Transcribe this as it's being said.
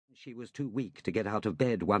she was too weak to get out of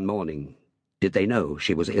bed one morning, did they know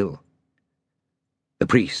she was ill. The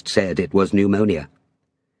priest said it was pneumonia.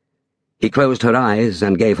 He closed her eyes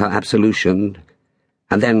and gave her absolution,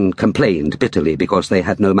 and then complained bitterly because they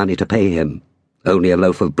had no money to pay him, only a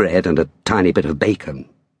loaf of bread and a tiny bit of bacon,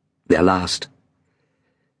 their last.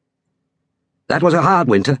 That was a hard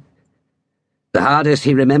winter, the hardest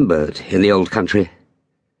he remembered in the old country.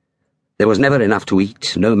 There was never enough to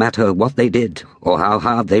eat, no matter what they did or how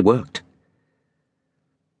hard they worked.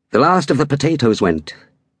 The last of the potatoes went,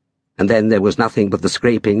 and then there was nothing but the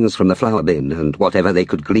scrapings from the flour bin and whatever they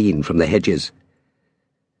could glean from the hedges.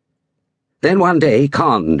 Then one day,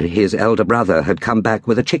 Con, his elder brother, had come back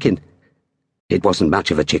with a chicken. It wasn't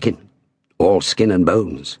much of a chicken, all skin and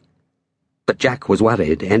bones. But Jack was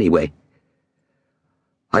worried anyway.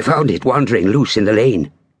 "I found it wandering loose in the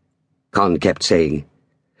lane," Con kept saying.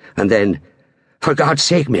 And then, "For God's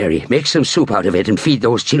sake, Mary, make some soup out of it and feed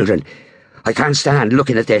those children. I can't stand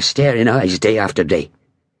looking at their staring eyes day after day."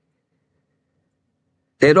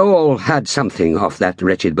 They'd all had something off that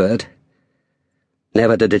wretched bird.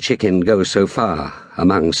 Never did a chicken go so far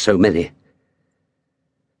among so many.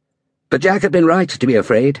 But Jack had been right to be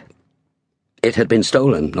afraid. It had been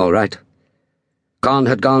stolen, all right. Con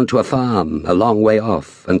had gone to a farm a long way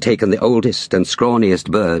off and taken the oldest and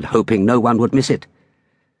scrawniest bird, hoping no one would miss it.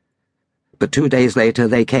 But 2 days later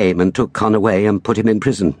they came and took Con away and put him in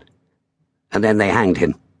prison. And then they hanged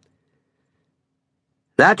him.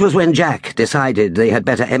 That was when Jack decided they had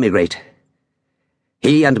better emigrate.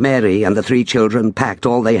 He and Mary and the 3 children packed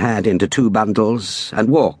all they had into 2 bundles and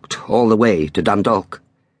walked all the way to Dundalk.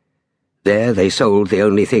 There they sold the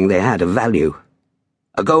only thing they had of value,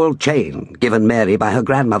 a gold chain given Mary by her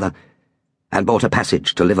grandmother, and bought a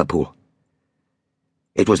passage to Liverpool.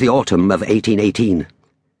 It was the autumn of 1818.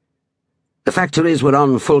 The factories were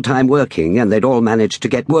on full-time working, and they'd all managed to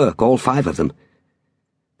get work, all 5 of them.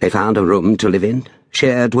 They found a room to live in,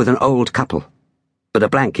 shared with an old couple, but a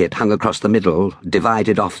blanket hung across the middle,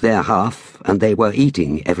 divided off their half, and they were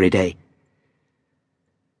eating every day.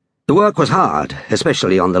 The work was hard,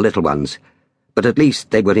 especially on the little ones, but at least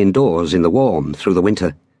they were indoors in the warm through the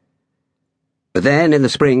winter. But then, in the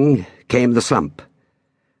spring, came the slump,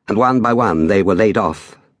 and one by one they were laid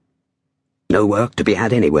off. No work to be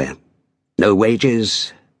had anywhere. No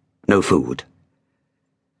wages, no food.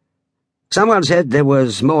 Someone said there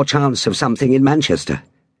was more chance of something in Manchester,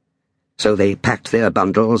 so they packed their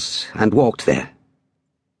bundles and walked there.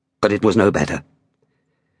 But it was no better.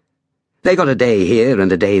 They got a day here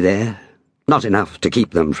and a day there, not enough to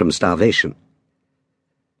keep them from starvation.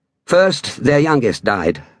 First, their youngest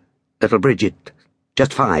died, little Bridget,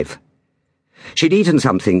 just 5. She'd eaten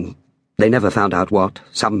something, they never found out what,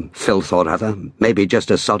 some filth or other, maybe just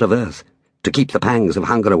a sod of earth, to keep the pangs of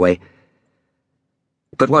hunger away.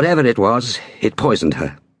 But whatever it was, it poisoned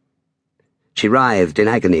her. She writhed in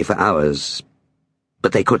agony for hours,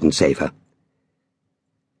 but they couldn't save her.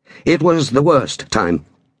 It was the worst time.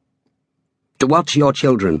 To watch your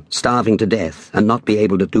children starving to death and not be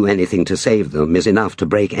able to do anything to save them is enough to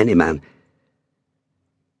break any man.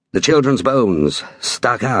 The children's bones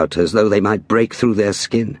stuck out as though they might break through their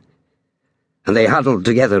skin, and they huddled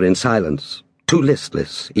together in silence, too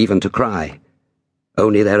listless even to cry,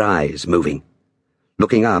 only their eyes moving,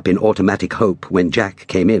 looking up in automatic hope when Jack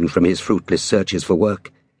came in from his fruitless searches for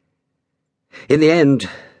work. In the end,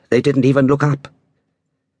 they didn't even look up.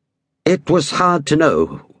 It was hard to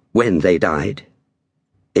know when they died.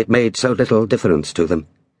 It made so little difference to them.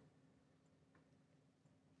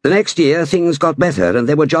 The next year things got better and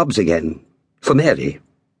there were jobs again, for Mary,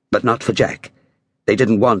 but not for Jack. They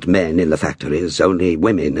didn't want men in the factories, only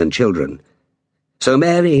women and children. So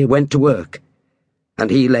Mary went to work,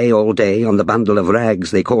 and he lay all day on the bundle of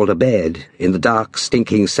rags they called a bed, in the dark,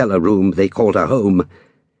 stinking cellar room they called a home,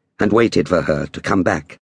 and waited for her to come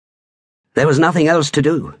back. There was nothing else to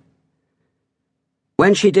do.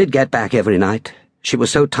 When she did get back every night, she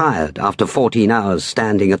was so tired after 14 hours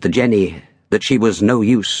standing at the jenny that she was no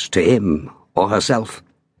use to him or herself.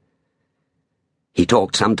 He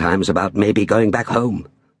talked sometimes about maybe going back home.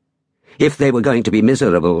 If they were going to be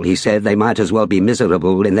miserable, he said they might as well be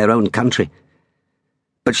miserable in their own country.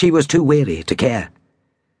 But she was too weary to care.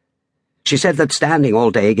 She said that standing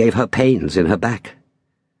all day gave her pains in her back.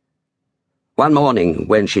 One morning,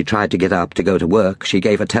 when she tried to get up to go to work, she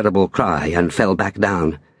gave a terrible cry and fell back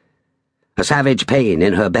down. A savage pain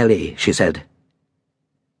in her belly, she said.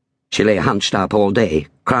 She lay hunched up all day,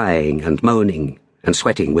 crying and moaning and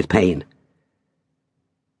sweating with pain.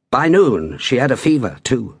 By noon, she had a fever,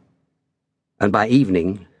 too. And by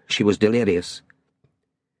evening, she was delirious.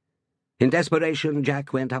 In desperation,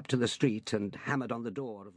 Jack went up to the street and hammered on the door of